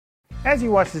As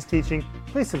you watch this teaching,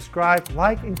 please subscribe,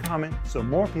 like, and comment so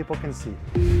more people can see.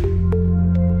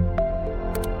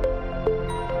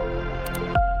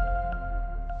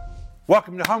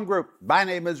 Welcome to Home Group. My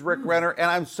name is Rick Renner,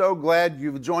 and I'm so glad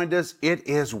you've joined us. It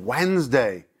is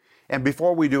Wednesday. And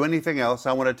before we do anything else,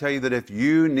 I want to tell you that if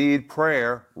you need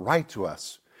prayer, write to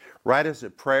us. Write us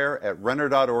at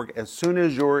prayer@renner.org. As soon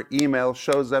as your email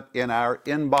shows up in our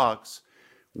inbox,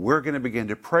 we're going to begin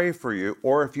to pray for you.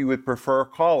 Or if you would prefer,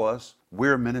 call us.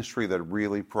 We're a ministry that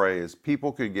really prays.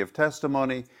 People could give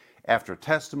testimony after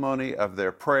testimony of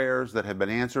their prayers that have been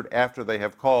answered after they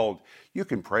have called. You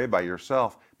can pray by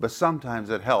yourself, but sometimes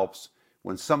it helps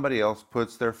when somebody else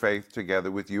puts their faith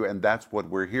together with you, and that's what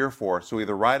we're here for. So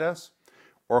either write us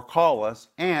or call us,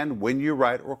 and when you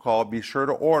write or call, be sure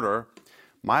to order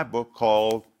my book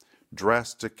called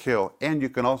Dressed to Kill. And you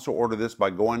can also order this by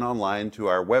going online to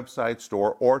our website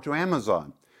store or to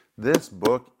Amazon. This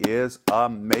book is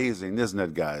amazing, isn't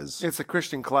it, guys? It's a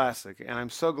Christian classic, and I'm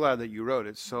so glad that you wrote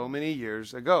it so many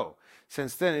years ago.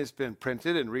 Since then, it's been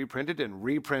printed and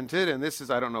reprinted, and this is,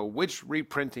 I don't know which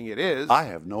reprinting it is. I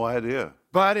have no idea.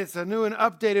 But it's a new and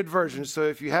updated version, so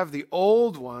if you have the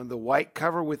old one, the white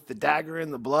cover with the dagger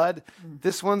and the blood,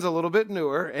 this one's a little bit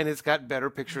newer, and it's got better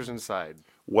pictures inside.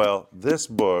 Well, this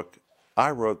book,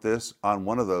 I wrote this on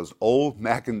one of those old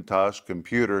Macintosh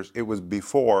computers. It was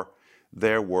before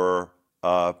there were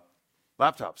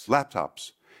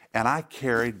laptops. And I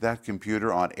carried that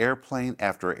computer on airplane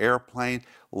after airplane,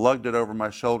 lugged it over my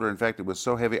shoulder. In fact, it was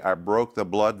so heavy, I broke the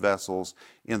blood vessels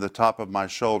in the top of my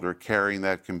shoulder carrying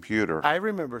that computer. I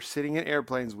remember sitting in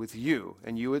airplanes with you,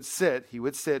 and he would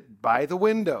sit by the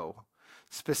window,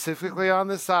 specifically on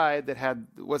the side that had,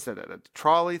 what's that, a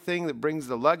trolley thing that brings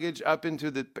the luggage up into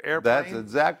the airplane. That's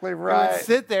exactly right. He would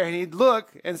sit there and he'd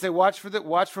look and say, watch for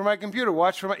my computer,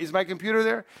 is my computer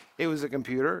there? It was a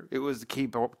computer, it was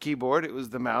the keyboard, it was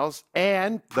the mouse,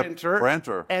 and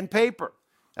printer. And paper.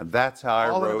 And that's how I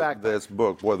wrote this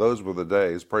book. Boy, those were the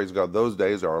days. Praise God, those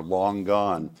days are long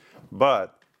gone.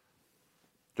 But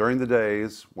during the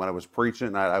days when I was preaching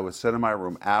at night, I would sit in my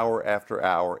room hour after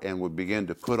hour and would begin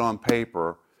to put on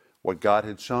paper what God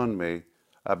had shown me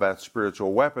about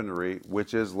spiritual weaponry,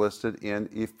 which is listed in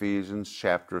Ephesians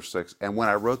chapter 6. And when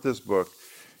I wrote this book,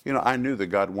 I knew that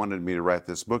God wanted me to write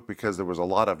this book because there was a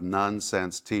lot of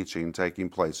nonsense teaching taking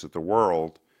place in the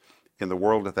world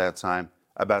at that time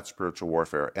about spiritual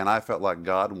warfare. And I felt like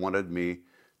God wanted me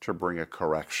to bring a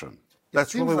correction.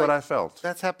 That's really what I felt.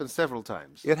 That's happened several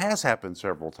times. It has happened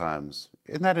several times.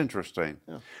 Isn't that interesting?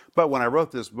 Yeah. But when I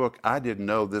wrote this book, I didn't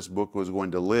know this book was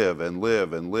going to live and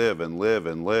live and live and live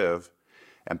and live.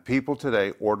 And people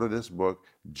today order this book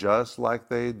just like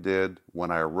they did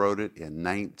when I wrote it in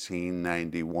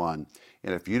 1991.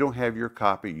 And if you don't have your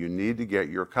copy, you need to get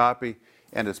your copy.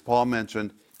 And as Paul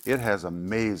mentioned, it has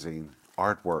amazing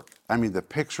artwork. I mean, the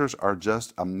pictures are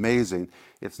just amazing.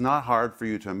 It's not hard for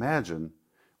you to imagine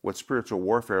what spiritual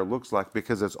warfare looks like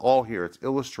because it's all here. It's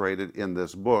illustrated in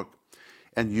this book,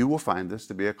 and you will find this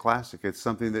to be a classic. It's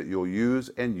something that you'll use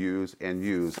and use and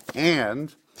use.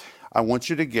 And I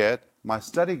want you to get my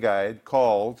study guide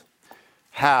called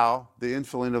How the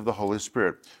Infilling of the Holy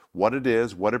Spirit. What it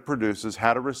is, what it produces,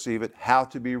 how to receive it, how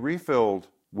to be refilled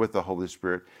with the Holy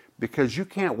Spirit, because you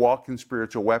can't walk in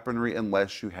spiritual weaponry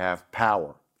unless you have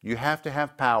power. You have to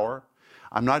have power.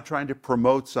 I'm not trying to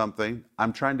promote something.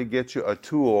 I'm trying to get you a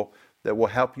tool that will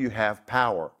help you have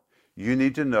power. You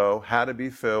need to know how to be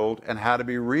filled and how to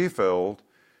be refilled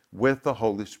with the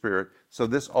Holy Spirit. So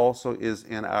this also is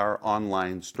in our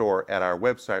online store at our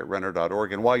website,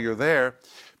 renner.org. And while you're there,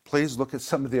 please look at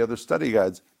some of the other study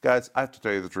guides. Guys, I have to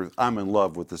tell you the truth. I'm in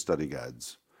love with the study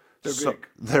guides.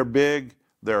 They're big.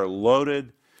 They're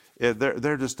loaded.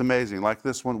 They're just amazing. Like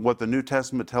this one, what the New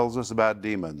Testament tells us about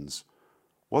demons.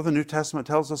 Well, the New Testament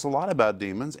tells us a lot about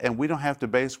demons, and we don't have to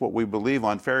base what we believe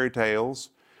on fairy tales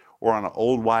or on an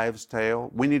old wives'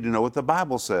 tale. We need to know what the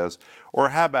Bible says. Or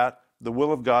how about the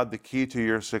will of God, the key to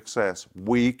your success?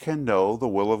 We can know the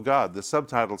will of God. The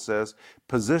subtitle says,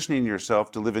 positioning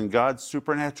yourself to live in God's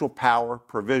supernatural power,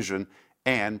 provision,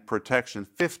 and protection.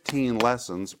 15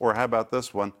 lessons. Or how about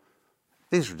this one?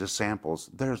 These are just samples.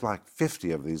 There's like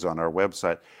 50 of these on our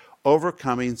website.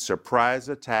 Overcoming surprise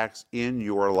attacks in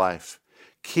your life.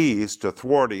 Keys to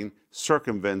thwarting,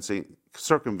 circumventing,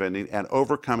 and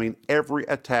overcoming every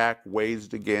attack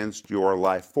waged against your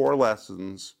life. 4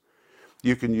 lessons.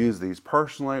 You can use these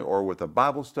personally or with a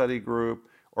Bible study group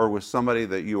or with somebody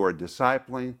that you are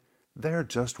discipling. They're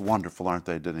just wonderful, aren't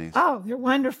they, Denise? Oh, they're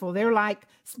wonderful. They're like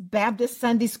Baptist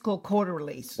Sunday School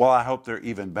quarterlies. Well, I hope they're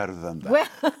even better than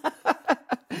that.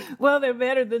 Well, they're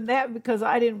better than that because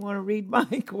I didn't want to read my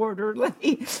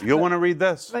quarterly. You'll want to read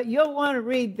this. But you'll want to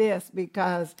read this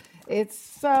because it's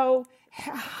so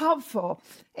helpful.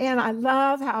 And I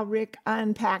love how Rick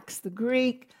unpacks the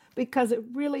Greek because it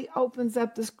really opens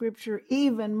up the scripture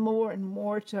even more and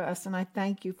more to us. And I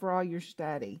thank you for all your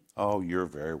study. Oh, you're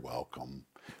very welcome.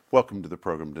 Welcome to the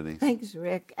program, Denise. Thanks,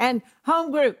 Rick. And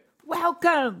home group,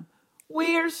 welcome.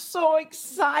 We're so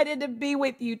excited to be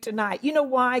with you tonight. You know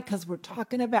why? Because we're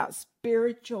talking about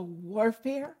spiritual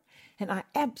warfare. And I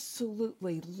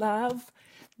absolutely love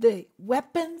the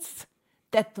weapons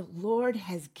that the Lord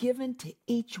has given to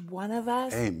each one of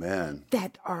us. Amen.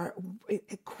 That are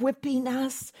equipping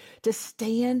us to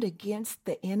stand against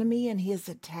the enemy and his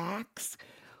attacks.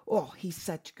 Oh, he's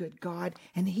such a good God,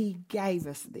 and he gave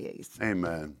us these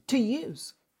Amen. to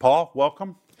use. Paul,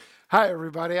 welcome. Hi,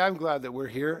 everybody. I'm glad that we're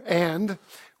here. And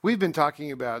we've been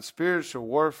talking about spiritual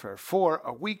warfare for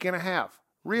a week and a half.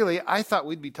 Really, I thought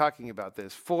we'd be talking about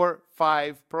this for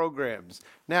 5 programs.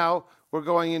 Now, we're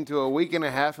going into a week and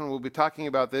a half, and we'll be talking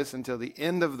about this until the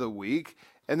end of the week.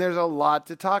 And there's a lot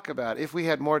to talk about. If we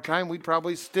had more time, we'd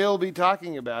probably still be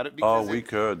talking about it because We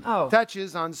could.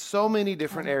 touches on so many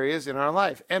different areas in our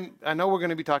life. And I know we're going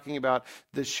to be talking about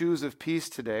the shoes of peace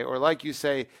today, or like you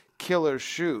say, killer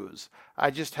shoes.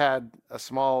 I just had a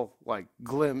small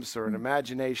glimpse or an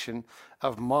imagination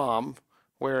of Mom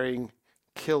wearing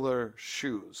killer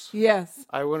shoes. Yes.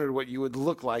 I wondered what you would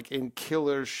look like in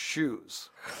killer shoes.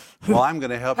 Well, I'm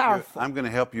going to help you. Powerful. I'm going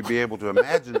to help you be able to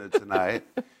imagine it tonight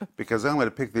because I'm going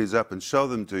to pick these up and show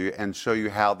them to you and show you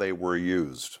how they were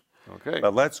used. Okay.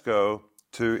 But let's go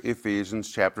to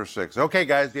Ephesians chapter 6. Okay,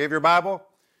 guys, do you have your Bible?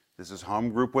 This is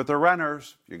Home Group with the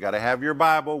Runners. You got to have your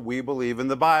Bible. We believe in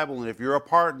the Bible, and if you're a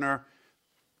partner,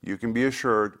 you can be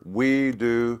assured we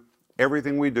do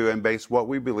everything we do and base what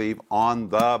we believe on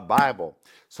the Bible.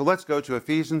 So let's go to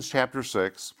Ephesians chapter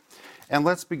 6, and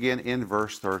let's begin in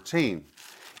verse 13.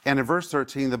 And in verse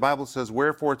 13, the Bible says,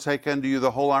 "Wherefore take unto you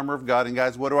the whole armor of God." And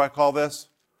guys, what do I call this?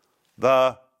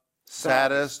 The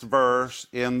saddest verse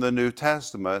in the New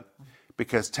Testament,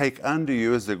 because take unto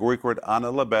you is the Greek word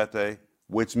analabete,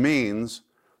 which means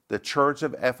the church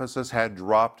of Ephesus had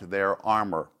dropped their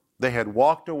armor. They had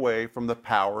walked away from the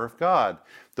power of God.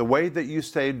 The way that you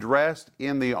stay dressed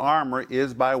in the armor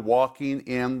is by walking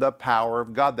in the power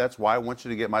of God. That's why I want you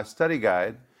to get my study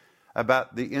guide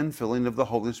about the infilling of the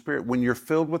Holy Spirit. When you're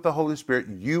filled with the Holy Spirit,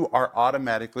 you are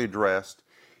automatically dressed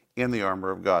in the armor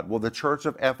of God. Well, the church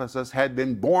of Ephesus had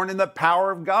been born in the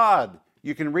power of God.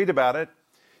 You can read about it.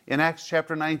 In Acts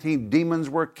chapter 19,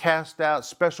 demons were cast out,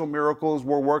 special miracles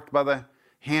were worked by the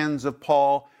hands of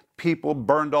Paul. People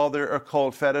burned all their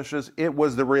occult fetishes. It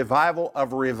was the revival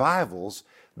of revivals.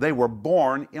 They were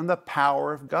born in the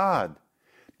power of God.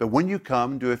 But when you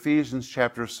come to Ephesians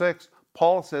chapter 6,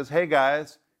 Paul says, hey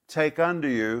guys, take unto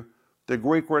you the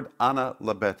Greek word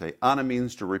analabete. Ana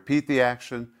means to repeat the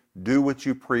action, do what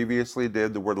you previously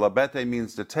did. The word labete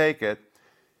means to take it,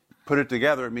 put it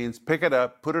together. It means pick it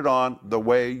up, put it on the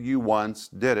way you once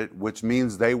did it, which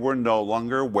means they were no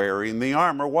longer wearing the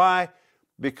armor. Why?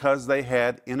 Because they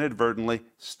had inadvertently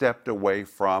stepped away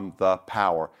from the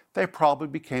power. They probably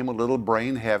became a little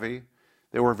brain heavy.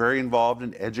 They were very involved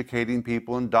in educating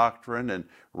people in doctrine and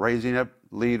raising up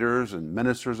leaders and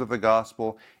ministers of the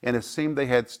gospel. And it seemed they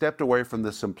had stepped away from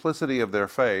the simplicity of their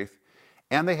faith.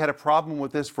 And they had a problem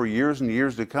with this for years and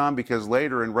years to come, because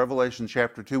later in Revelation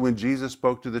chapter 2, when Jesus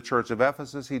spoke to the church of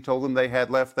Ephesus, he told them they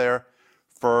had left their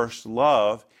first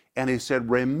love. And he said,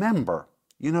 remember,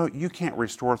 you can't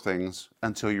restore things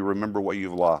until you remember what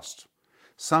you've lost.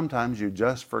 Sometimes you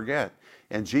just forget.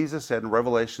 And Jesus said in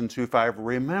Revelation 2:5,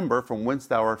 remember from whence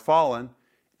thou art fallen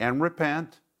and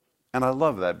repent. And I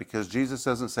love that, because Jesus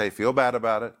doesn't say feel bad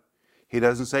about it. He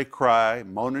doesn't say cry,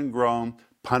 moan and groan,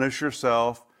 punish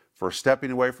yourself for stepping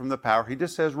away from the power. He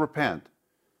just says repent.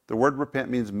 The word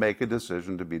repent means make a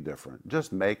decision to be different.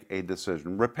 Just make a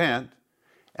decision. Repent.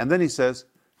 And then he says,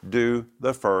 do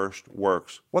the first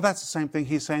works. Well, that's the same thing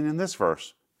he's saying in this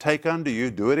verse. Take unto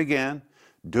you, do it again,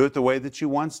 do it the way that you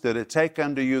once did it. Take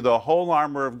unto you the whole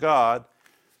armor of God,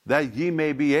 that ye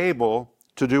may be able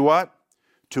to do what?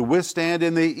 To withstand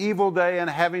in the evil day,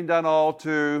 and having done all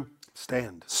to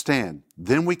stand.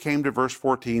 Then we came to verse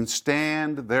 14.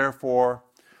 Stand therefore,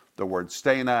 the word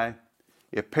steni,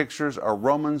 it pictures a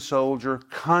Roman soldier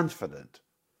confident.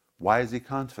 Why is he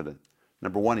confident?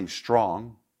 Number one, he's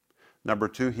strong. Number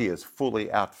two, he is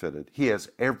fully outfitted. He has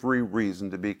every reason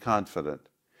to be confident.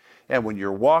 And when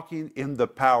you're walking in the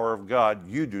power of God,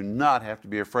 you do not have to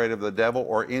be afraid of the devil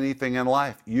or anything in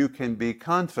life. You can be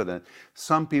confident.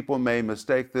 Some people may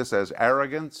mistake this as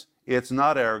arrogance. It's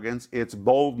not arrogance, it's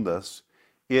boldness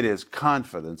It is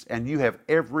confidence. And you have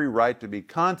every right to be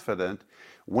confident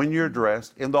when you're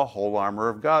dressed in the whole armor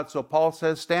of God. So Paul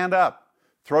says, stand up,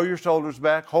 throw your shoulders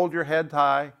back, hold your head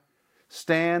high.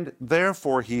 Stand,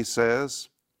 therefore, he says,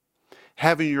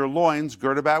 having your loins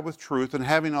girt about with truth and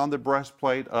having on the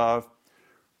breastplate of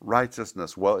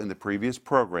righteousness. Well, in the previous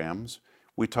programs,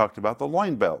 we talked about the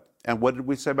loin belt. And what did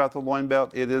we say about the loin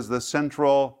belt? It is the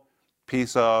central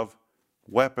piece of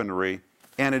weaponry,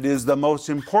 and it is the most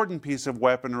important piece of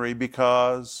weaponry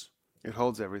because It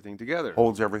holds everything together. it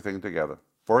holds everything together.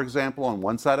 For example, on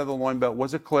one side of the loin belt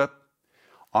was a clip.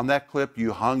 On that clip,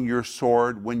 you hung your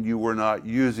sword when you were not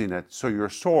using it. So your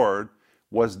sword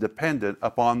was dependent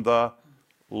upon the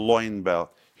loin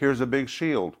belt. Here's a big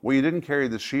shield. Well, you didn't carry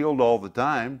the shield all the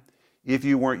time. If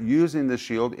you weren't using the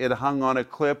shield, it hung on a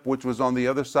clip which was on the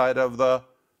other side of the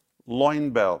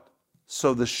loin belt.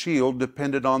 So the shield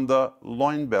depended on the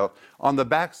loin belt. On the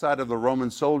backside of the Roman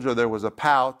soldier, there was a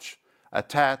pouch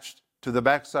attached to the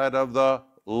backside of the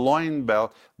loin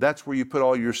belt. That's where you put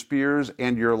all your spears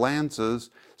and your lances.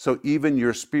 So even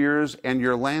your spears and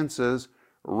your lances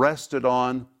rested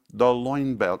on the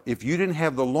loin belt. If you didn't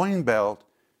have the loin belt,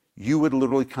 you would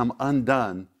literally come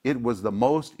undone. It was the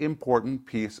most important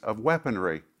piece of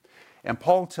weaponry. And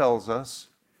Paul tells us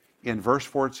in verse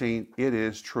 14, it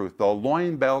is truth. The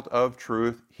loin belt of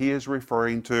truth, he is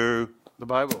referring to The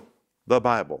Bible. the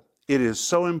Bible. It is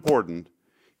so important.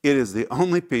 It is the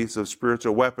only piece of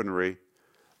spiritual weaponry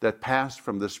that passed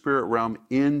from the spirit realm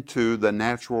into the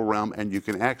natural realm, and you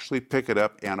can actually pick it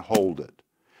up and hold it.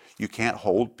 You can't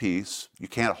hold peace. You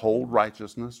can't hold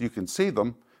righteousness. You can see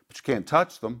them, but you can't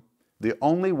touch them. The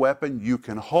only weapon you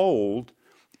can hold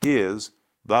is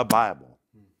the Bible.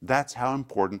 That's how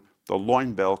important the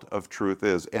loin belt of truth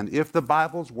is. And if the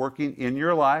Bible's working in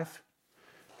your life,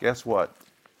 guess what?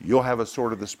 You'll have a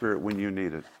sword of the Spirit when you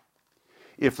need it.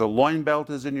 If the loin belt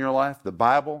is in your life, the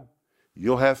Bible,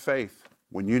 you'll have faith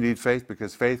when you need faith,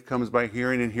 because faith comes by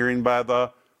hearing and hearing by the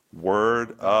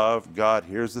Word of God.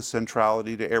 Here's the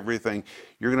centrality to everything.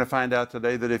 You're going to find out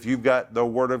today that if you've got the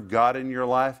Word of God in your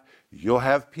life, you'll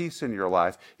have peace in your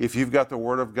life. If you've got the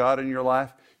Word of God in your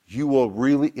life, you will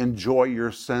really enjoy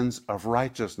your sense of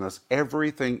righteousness.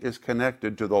 Everything is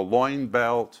connected to the loin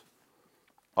belt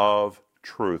of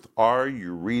truth. Are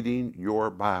you reading your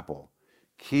Bible?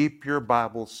 Keep your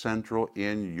Bible central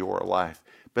in your life.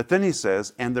 But then he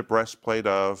says, and the breastplate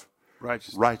of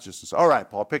righteousness. All right,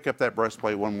 Paul, pick up that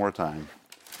breastplate one more time.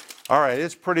 All right,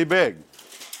 it's pretty big.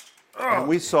 And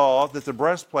we saw that the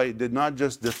breastplate did not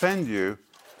just defend you,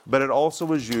 but it also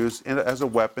was used as a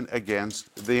weapon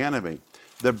against the enemy.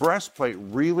 The breastplate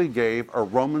really gave a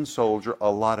Roman soldier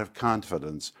a lot of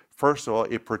confidence. First of all,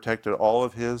 it protected all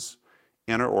of his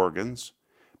inner organs.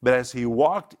 But as he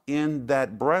walked in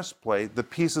that breastplate, the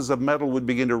pieces of metal would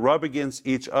begin to rub against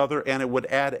each other, and it would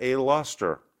add a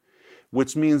luster,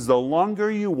 which means the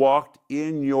longer you walked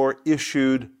in your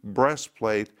issued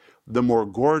breastplate, the more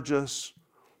gorgeous,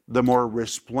 the more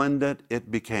resplendent it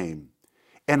became.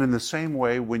 And in the same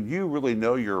way, when you really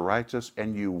know you're righteous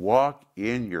and you walk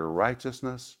in your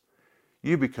righteousness,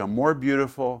 you become more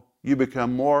beautiful, you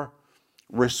become more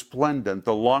resplendent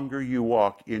the longer you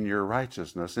walk in your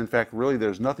righteousness. In fact, really,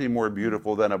 there's nothing more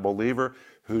beautiful than a believer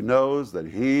who knows that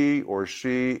he or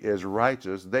she is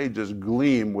righteous. They just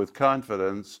gleam with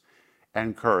confidence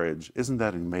and courage. Isn't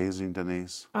that amazing,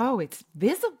 Denise? Oh, it's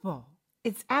visible.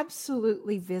 It's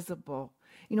absolutely visible.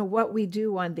 You know, what we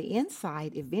do on the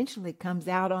inside eventually comes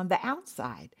out on the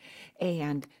outside.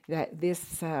 And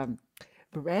this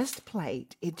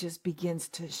breastplate, it just begins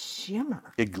to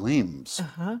shimmer. It gleams.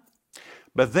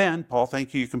 But then, Paul,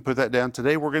 thank you. You can put that down.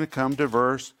 Today we're going to come to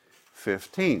verse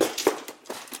 15.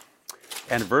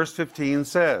 And verse 15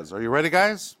 says, are you ready,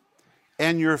 guys?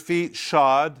 And your feet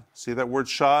shod. See that word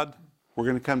shod? We're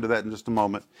going to come to that in just a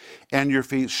moment. And your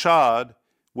feet shod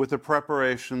with the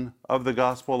preparation of the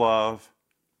gospel of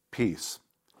peace.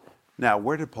 Now,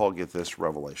 where did Paul get this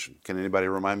revelation? Can anybody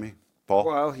remind me? Paul?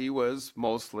 Well, he was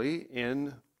mostly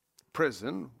in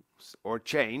prison or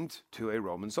chained to a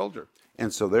Roman soldier.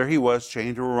 And so there he was,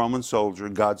 chained to a Roman soldier.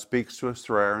 God speaks to us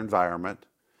through our environment.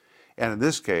 And in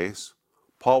this case,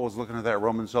 Paul was looking at that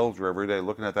Roman soldier every day,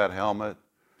 looking at that helmet,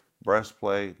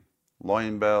 breastplate,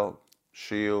 loin belt,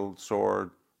 shield,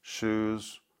 sword,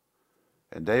 shoes.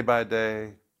 And day by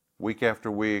day, week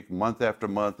after week, month after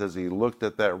month, as he looked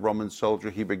at that Roman soldier,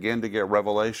 he began to get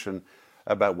revelation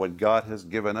about what God has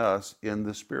given us in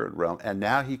the spirit realm. And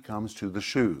now he comes to the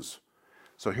shoes.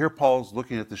 So here Paul's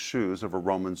looking at the shoes of a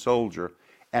Roman soldier,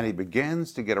 and he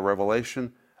begins to get a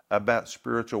revelation about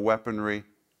spiritual weaponry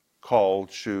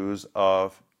called shoes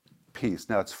of peace.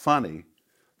 Now it's funny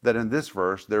that in this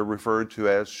verse they're referred to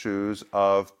as shoes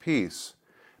of peace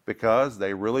because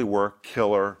they really were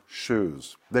killer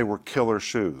shoes. They were killer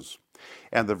shoes.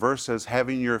 And the verse says,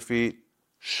 having your feet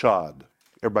shod.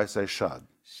 Everybody say shod.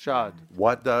 Shod.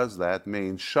 What does that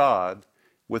mean? Shod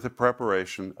with the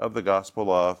preparation of the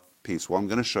gospel of peace. Well, I'm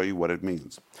going to show you what it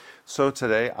means. So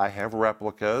today I have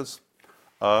replicas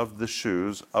of the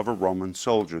shoes of a Roman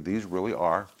soldier. These really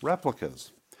are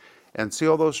replicas. And see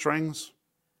all those strings?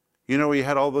 You know where you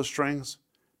had all those strings?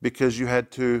 Because you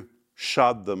had to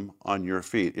shod them on your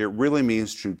feet. It really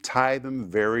means to tie them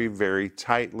very, very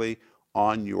tightly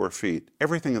on your feet.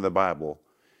 Everything in the Bible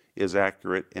is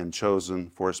accurate and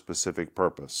chosen for a specific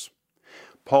purpose.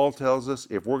 Paul tells us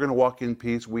if we're going to walk in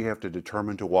peace, we have to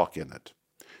determine to walk in it.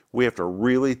 We have to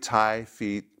really tie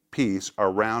peace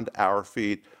around our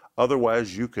feet.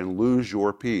 Otherwise, you can lose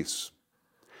your peace.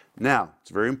 Now,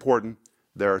 it's very important.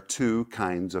 There are two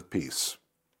kinds of peace.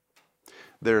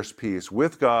 There's peace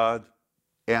with God,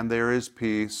 and there is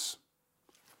peace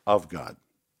of God.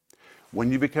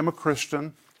 When you become a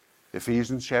Christian,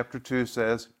 Ephesians chapter 2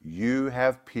 says, you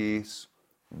have peace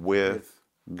with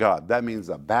God. That means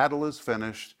the battle is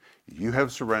finished, you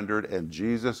have surrendered, and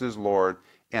Jesus is Lord,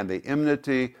 and the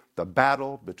enmity, the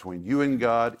battle between you and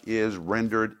God is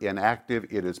rendered inactive.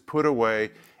 It is put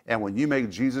away, and when you make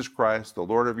Jesus Christ the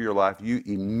Lord of your life, you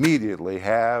immediately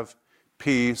have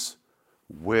peace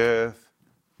with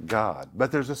God.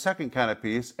 But there's a second kind of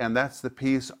peace, and that's the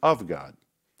peace of God.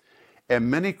 And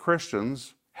many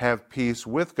Christians have peace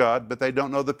with God, but they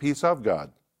don't know the peace of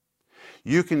God.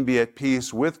 You can be at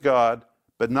peace with God,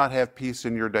 but not have peace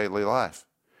in your daily life.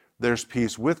 There's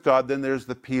peace with God, then there's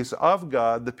the peace of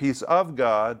God. The peace of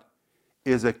God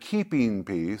is a keeping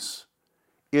peace.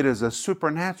 It is a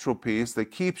supernatural peace that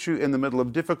keeps you in the middle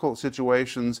of difficult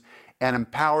situations and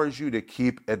empowers you to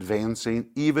keep advancing,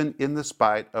 even in the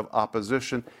spite of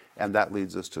opposition. And that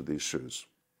leads us to these shoes.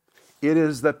 It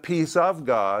is the peace of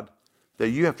God that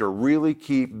you have to really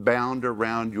keep bound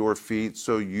around your feet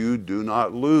so you do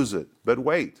not lose it. But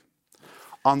wait,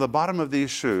 on the bottom of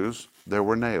these shoes, there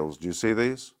were nails. Do you see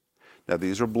these? Now,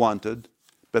 these are blunted,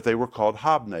 but they were called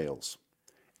hobnails.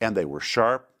 And they were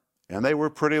sharp, and they were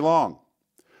pretty long.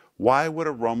 Why would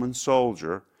a Roman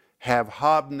soldier have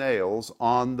hobnails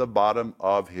on the bottom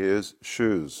of his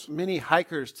shoes? Many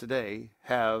hikers today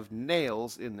have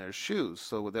nails in their shoes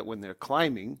so that when they're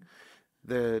climbing,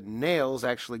 the nails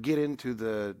actually get into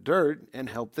the dirt and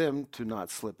help them to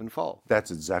not slip and fall. That's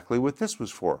exactly what this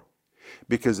was for.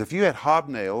 Because if you had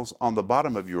hobnails on the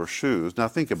bottom of your shoes, now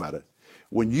think about it.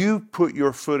 When you put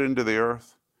your foot into the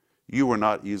earth, you were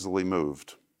not easily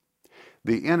moved.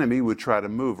 The enemy would try to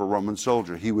move a Roman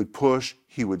soldier. He would push,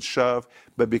 he would shove,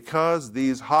 but because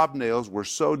these hobnails were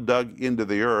so dug into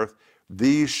the earth,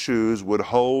 these shoes would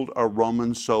hold a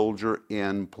Roman soldier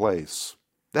in place.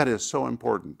 That is so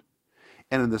important.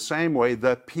 And in the same way,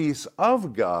 the peace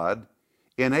of God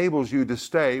enables you to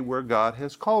stay where God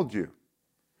has called you.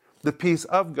 The peace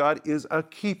of God is a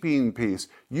keeping peace.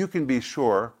 You can be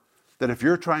sure that if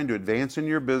you're trying to advance in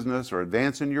your business or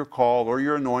advance in your call or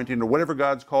your anointing or whatever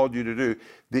God's called you to do,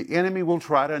 the enemy will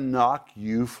try to knock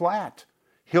you flat.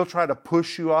 He'll try to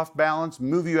push you off balance,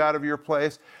 move you out of your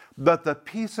place. But the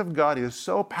peace of God is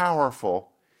so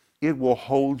powerful, it will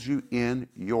hold you in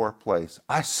your place.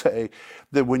 I say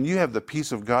that when you have the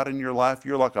peace of God in your life,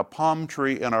 you're like a palm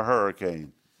tree in a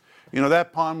hurricane. You know,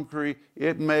 that palm tree,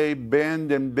 it may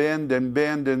bend and bend and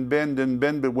bend and bend and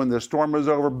bend, but when the storm is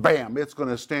over, bam, it's going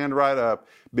to stand right up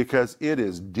because it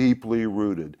is deeply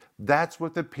rooted. That's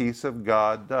what the peace of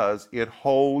God does. It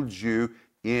holds you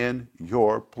in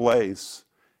your place.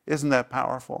 Isn't that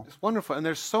powerful? It's wonderful. And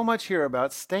there's so much here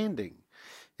about standing.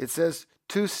 It says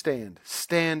to stand.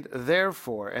 Stand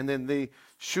therefore. And then the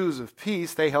shoes of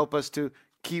peace, they help us to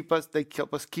keep us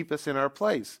in our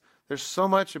place. There's so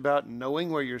much about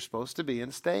knowing where you're supposed to be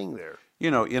and staying there. You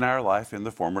know, in our life in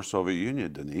the former Soviet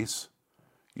Union, Denise,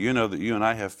 you know that you and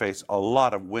I have faced a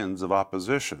lot of winds of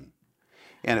opposition.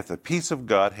 And if the peace of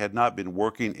God had not been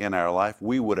working in our life,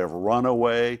 we would have run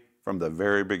away from the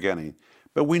very beginning.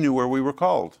 But we knew where we were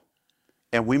called.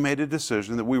 And we made a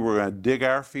decision that we were going to dig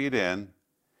our feet in.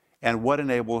 And what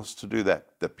enabled us to do that?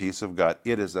 The peace of God.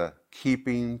 It is a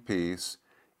keeping peace.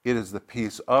 It is the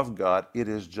peace of God. It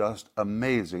is just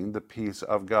amazing, the peace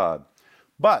of God.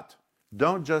 But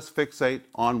don't just fixate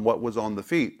on what was on the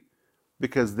feet,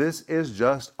 because this is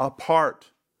just a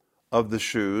part of the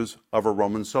shoes of a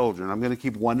Roman soldier. And I'm going to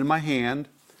keep one in my hand,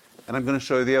 and I'm going to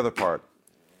show you the other part.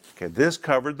 Okay, this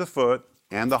covered the foot,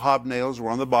 and the hobnails were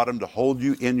on the bottom to hold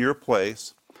you in your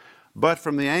place. But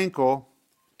from the ankle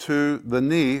to the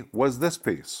knee was this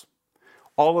piece.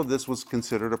 All of this was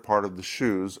considered a part of the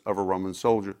shoes of a Roman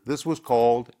soldier. This was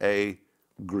called a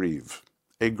greave.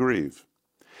 A greave.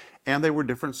 And they were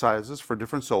different sizes for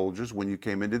different soldiers. When you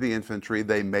came into the infantry,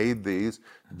 they made these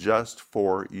just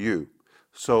for you.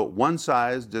 So one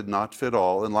size did not fit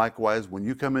all. And likewise, when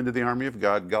you come into the army of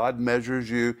God, God measures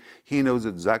you. He knows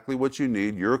exactly what you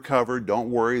need. You're covered.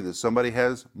 Don't worry that somebody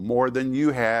has more than you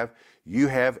have. You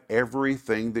have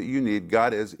everything that you need.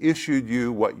 God has issued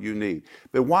you what you need.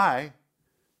 But why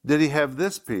did he have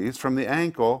this piece from the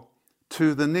ankle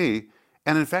to the knee?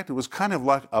 And in fact, it was kind of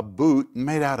like a boot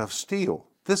made out of steel.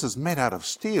 This is made out of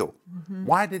steel.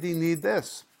 Why did he need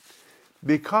this?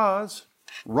 Because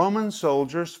Roman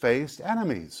soldiers faced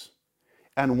enemies.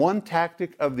 And one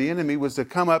tactic of the enemy was to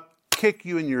come up, kick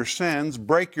you in your sins,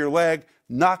 break your leg,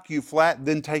 knock you flat,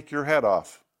 then take your head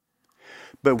off.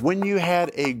 But when you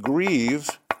had a greave,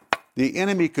 the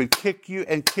enemy could kick you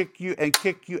and kick you and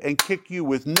kick you and kick you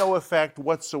with no effect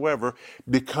whatsoever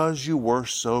because you were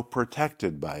so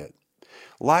protected by it.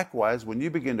 Likewise, when you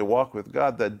begin to walk with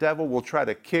God, the devil will try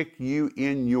to kick you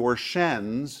in your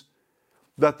shins,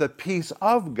 but the peace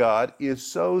of God is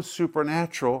so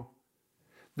supernatural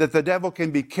that the devil can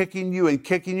be kicking you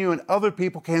and other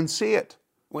people can see it.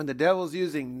 When the devil's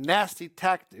using nasty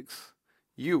tactics,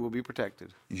 you will be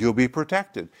protected. You'll be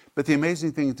protected. But the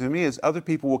amazing thing to me is other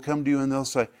people will come to you and they'll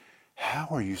say, how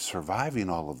are you surviving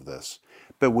all of this?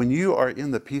 But when you are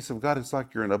in the peace of God, it's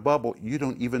like you're in a bubble. You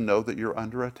don't even know that you're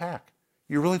under attack.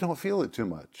 You really don't feel it too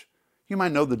much. You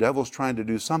might know the devil's trying to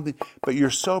do something, but you're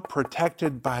so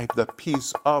protected by the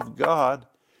peace of God,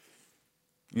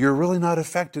 you're really not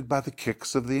affected by the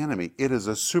kicks of the enemy. It is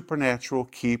a supernatural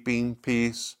keeping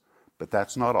peace, but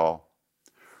that's not all.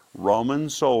 Roman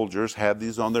soldiers had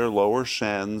these on their lower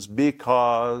shins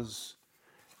because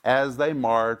as they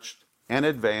marched and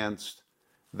advanced,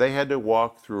 they had to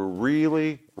walk through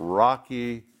really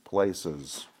rocky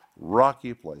places.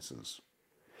 Rocky places.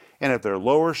 And if their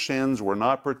lower shins were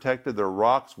not protected, the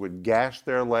rocks would gash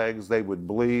their legs, they would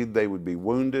bleed, they would be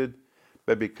wounded.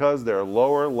 But because their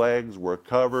lower legs were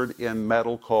covered in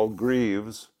metal called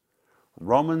greaves,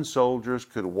 Roman soldiers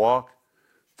could walk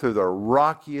through the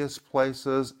rockiest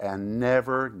places and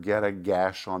never get a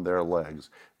gash on their legs.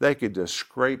 They could just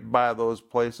scrape by those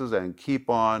places and keep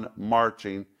on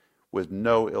marching with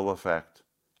no ill effect.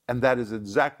 And that is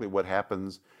exactly what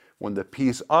happens when the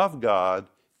peace of God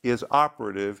is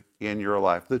operative in your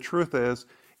life. The truth is,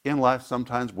 in life,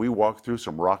 sometimes we walk through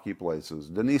some rocky places.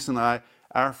 Denise and I,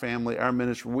 our family, our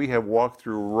ministry, we have walked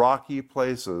through rocky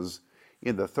places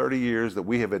in the 30 years that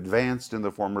we have advanced in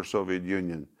the former Soviet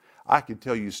Union. I could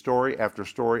tell you story after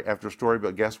story after story,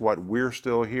 but guess what? We're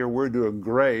still here. We're doing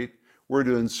great. We're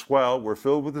doing swell. We're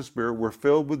filled with the Spirit. We're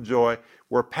filled with joy.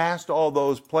 We're past all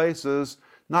those places,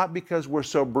 not because we're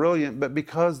so brilliant, but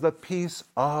because the peace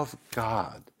of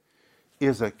God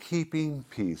is a keeping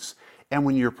peace. And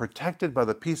when you're protected by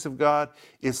the peace of God,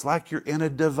 it's like you're in a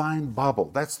divine bubble.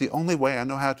 That's the only way I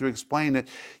know how to explain it.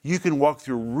 You can walk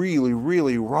through really,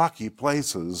 really rocky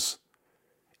places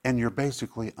and you're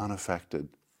basically unaffected.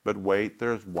 But wait,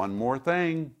 there's one more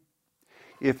thing.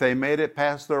 If they made it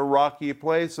past the rocky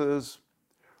places,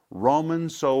 Roman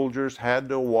soldiers had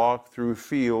to walk through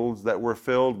fields that were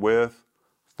filled with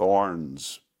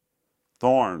thorns.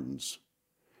 Thorns.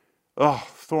 Oh,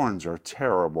 thorns are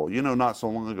terrible. You know, not so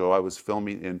long ago I was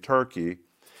filming in Turkey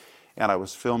and I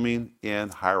was filming in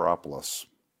Hierapolis.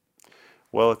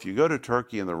 Well, if you go to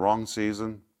Turkey in the wrong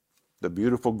season, the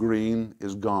beautiful green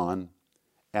is gone,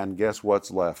 and guess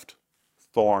what's left?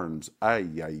 Thorns. Ay,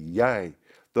 ay, ay.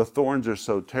 The thorns are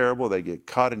so terrible, they get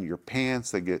caught in your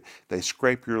pants, they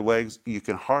scrape your legs. You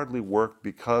can hardly work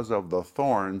because of the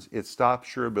thorns. It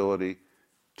stops your ability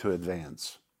to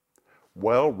advance.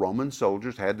 Well, Roman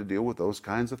soldiers had to deal with those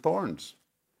kinds of thorns.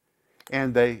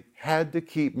 And they had to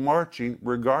keep marching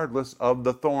regardless of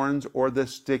the thorns or the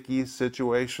sticky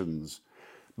situations.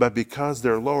 But because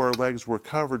their lower legs were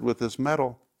covered with this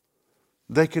metal,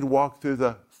 they could walk through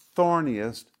the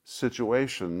thorniest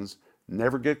situations,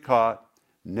 never get caught,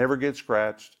 never get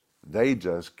scratched. They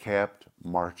just kept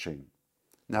marching.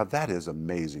 Now that is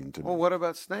amazing to me. Well, what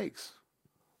about snakes?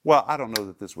 Well, I don't know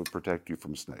that this would protect you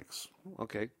from snakes.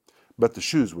 Okay. But the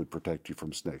shoes would protect you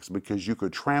from snakes because you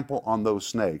could trample on those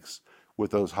snakes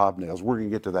with those hobnails. We're going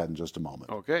to get to that in just a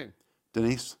moment. Okay.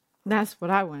 Denise? That's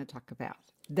what I want to talk about.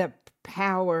 The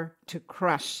power to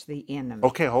crush the enemy.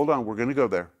 Okay, hold on. We're going to go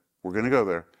there. We're going to go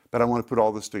there. But I want to put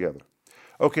all this together.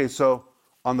 Okay, so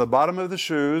on the bottom of the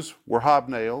shoes were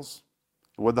hobnails.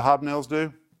 What did the hobnails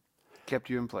do? Kept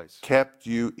you in place. Kept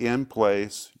you in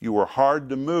place. You were hard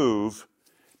to move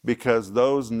because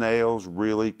those nails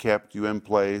really kept you in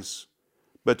place.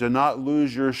 But to not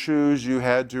lose your shoes, you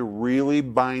had to really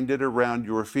bind it around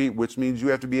your feet, which means you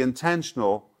have to be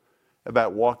intentional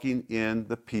about walking in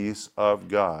the peace of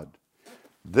God.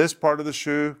 This part of the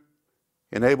shoe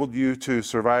enabled you to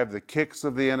survive the kicks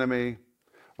of the enemy,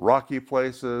 rocky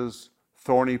places,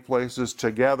 thorny places.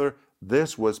 Together,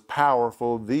 this was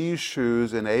powerful. These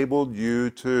shoes enabled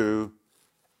you to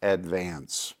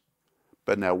advance.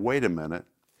 But now wait a minute,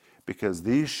 because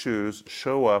these shoes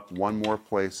show up one more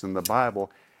place in the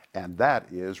Bible, and that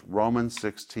is Romans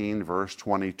 16, verse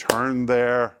 20. Turn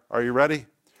there. Are you ready?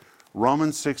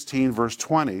 Romans 16, verse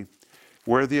 20,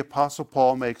 where the Apostle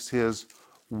Paul makes his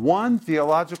one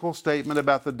theological statement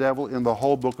about the devil in the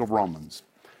whole book of Romans.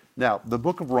 Now, the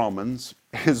book of Romans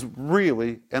is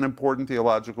really an important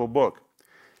theological book.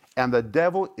 And the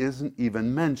devil isn't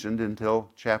even mentioned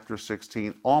until chapter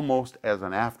 16, almost as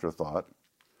an afterthought,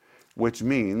 which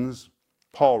means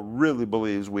Paul really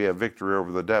believes we have victory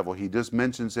over the devil. He just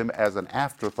mentions him as an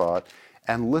afterthought.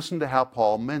 And listen to how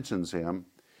Paul mentions him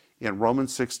in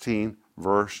Romans 16,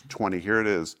 verse 20. Here it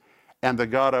is. And the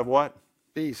God of what?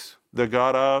 Peace. The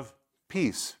God of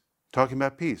peace. Talking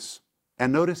about peace.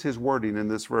 And notice his wording in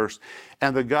this verse.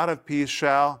 And the God of peace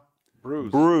shall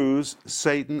bruise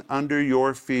Satan under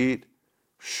your feet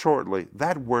shortly.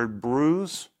 That word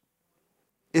bruise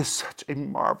is such a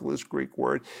marvelous Greek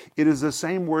word. It is the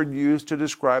same word used to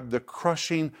describe the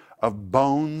crushing of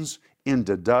bones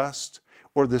into dust,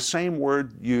 or the same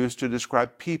word used to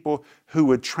describe people who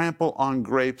would trample on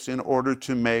grapes in order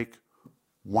to make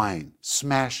wine,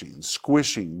 smashing,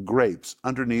 squishing grapes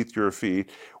underneath your feet,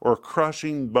 or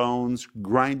crushing bones,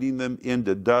 grinding them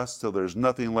into dust till there's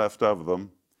nothing left of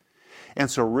them. And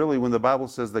so really when the Bible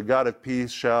says the God of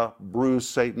peace shall bruise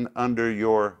Satan under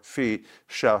your feet,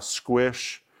 shall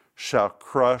squish, shall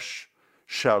crush,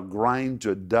 shall grind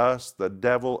to dust the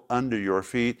devil under your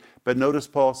feet. But notice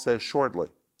Paul says shortly,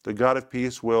 the God of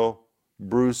peace will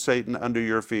bruise Satan under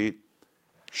your feet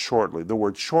shortly. The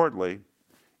word shortly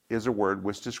is a word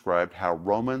which described how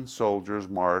Roman soldiers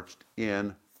marched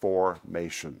in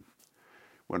formation.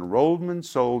 When Roman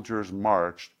soldiers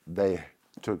marched, they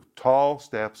took tall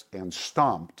steps and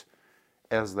stomped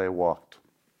as they walked.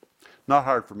 Not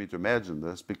hard for me to imagine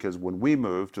this, because when we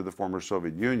moved to the former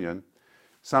Soviet Union,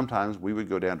 sometimes we would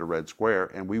go down to Red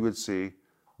Square and we would see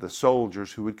the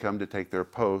soldiers who would come to take their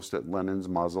post at Lenin's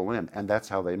mausoleum. And that's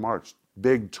how they marched.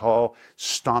 Big, tall,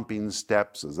 stomping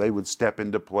steps as they would step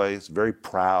into place, very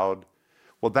proud.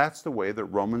 Well, that's the way that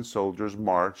Roman soldiers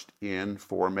marched in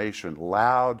formation.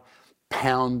 Loud,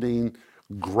 pounding,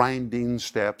 grinding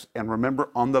steps. And remember,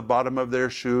 on the bottom of their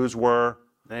shoes were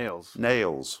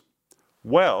nails.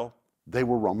 Well, they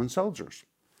were Roman soldiers.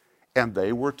 And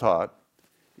they were taught,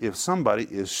 if somebody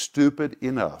is stupid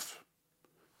enough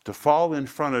to fall in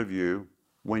front of you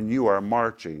when you are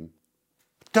marching,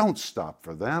 don't stop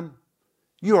for them.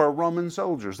 You are Roman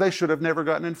soldiers. They should have never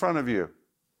gotten in front of you.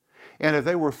 And if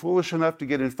they were foolish enough to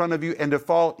get in front of you and to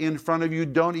fall in front of you,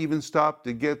 don't even stop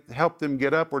to help them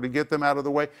get up or to get them out of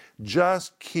the way.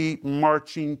 Just keep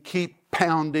marching, keep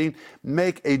pounding,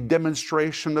 make a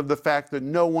demonstration of the fact that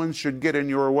no one should get in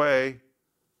your way.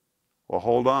 Well,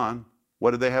 hold on.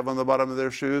 What did they have on the bottom of their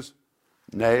shoes?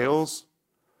 Nails.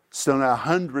 So now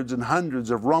hundreds and hundreds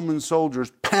of Roman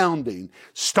soldiers pounding,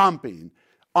 stomping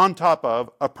on top of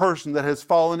a person that has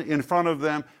fallen in front of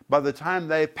them. By the time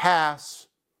they pass,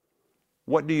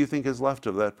 what do you think is left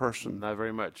of that person? Not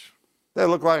very much. They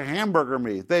look like hamburger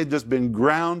meat. They'd just been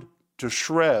ground to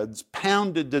shreds,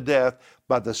 pounded to death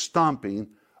by the stomping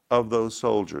of those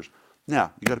soldiers.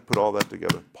 Now, you got to put all that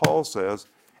together. Paul says,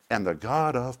 and the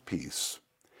God of peace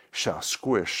shall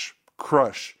squish,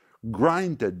 crush,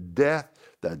 grind to death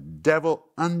the devil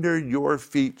under your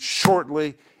feet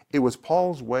shortly. It was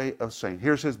Paul's way of saying,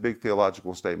 here's his big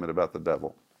theological statement about the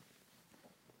devil.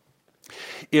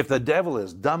 If the devil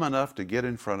is dumb enough to get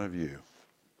in front of you,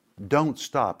 don't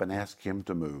stop and ask him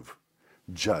to move.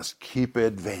 Just keep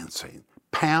advancing.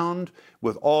 Pound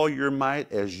with all your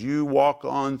might as you walk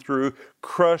on through.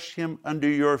 Crush him under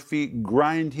your feet.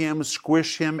 Grind him,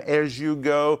 squish him as you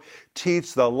go.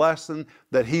 Teach the lesson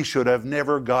that he should have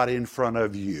never got in front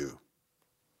of you.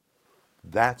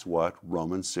 That's what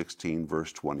Romans 16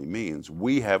 verse 20 means.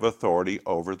 We have authority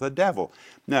over the devil.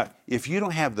 Now, if you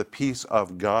don't have the peace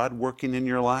of God working in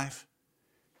your life,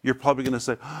 you're probably going to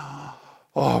say,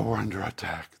 oh, we're under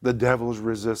attack. The devil's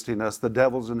resisting us. The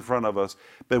devil's in front of us.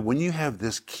 But when you have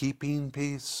this keeping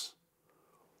peace,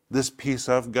 this peace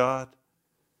of God,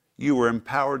 you are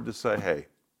empowered to say, hey,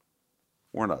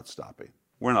 we're not stopping.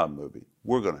 We're not moving.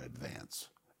 We're going to advance.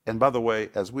 And by the way,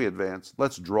 as we advance,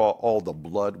 let's draw all the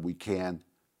blood we can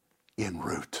en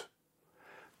route.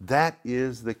 That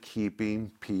is the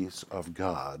keeping peace of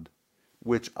God,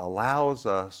 which allows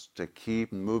us to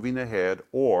keep moving ahead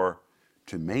or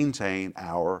to maintain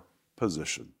our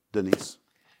position. Denise?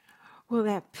 Well,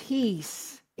 that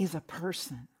peace is a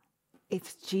person.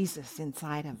 It's Jesus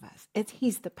inside of us.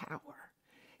 He's the power.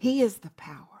 He is the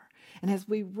power. And as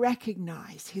we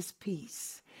recognize his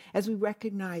peace, as we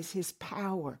recognize his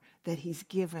power that he's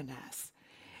given us,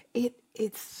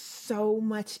 it's so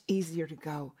much easier to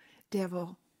go,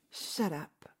 devil, shut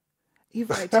up.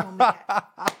 You've already told me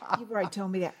that. You've already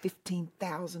told me that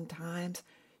 15,000 times.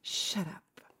 Shut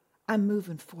up. I'm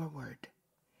moving forward.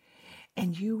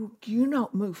 And you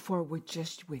don't move forward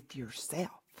just with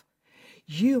yourself.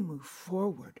 You move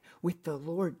forward with the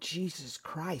Lord Jesus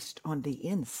Christ on the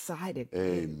inside of you.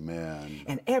 Amen.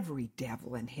 And every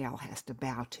devil in hell has to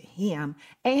bow to him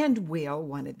and will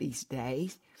one of these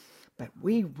days. But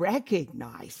we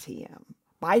recognize him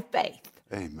by faith.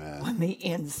 Amen. On the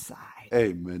inside.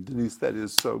 Amen. Denise, that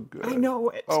is so good. I know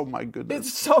it. Oh, my goodness.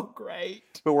 It's so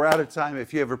great. But we're out of time.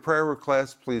 If you have a prayer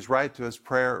request, please write to us,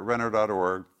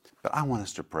 prayer@renner.org. But I want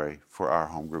us to pray for our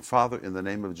home group. Father, in the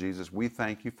name of Jesus, we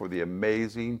thank you for the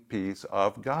amazing peace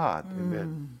of God.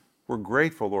 Amen. We're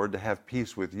grateful, Lord, to have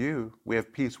peace with you. We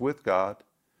have peace with God.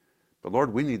 But,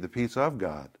 Lord, we need the peace of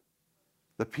God.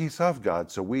 The peace of God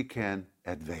so we can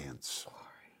advance.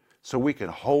 So we can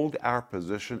hold our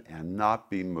position and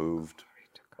not be moved.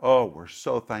 Oh, we're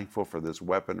so thankful for this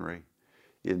weaponry.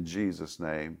 In Jesus'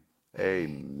 name,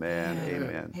 amen,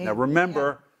 amen. Now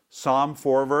remember, Psalm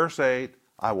 4, verse 8,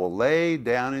 I will lay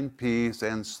down in peace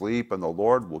and sleep, and the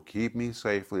Lord will keep me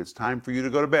safely. It's time for you to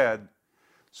go to bed.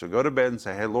 So go to bed and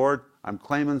say, hey, Lord, I'm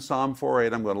claiming Psalm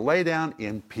 4:8. I'm going to lay down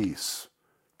in peace.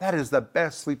 That is the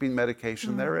best sleeping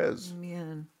medication there is.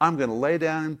 Amen. I'm going to lay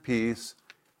down in peace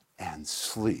and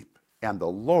sleep. And the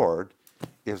Lord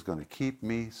is going to keep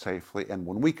me safely. And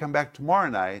when we come back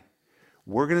tomorrow night,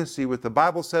 we're going to see what the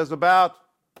Bible says about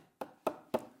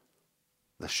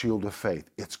the shield of faith.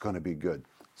 It's going to be good.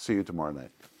 See you tomorrow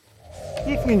night.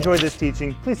 If you enjoyed this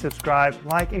teaching, please subscribe,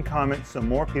 like, and comment so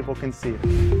more people can see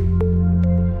it.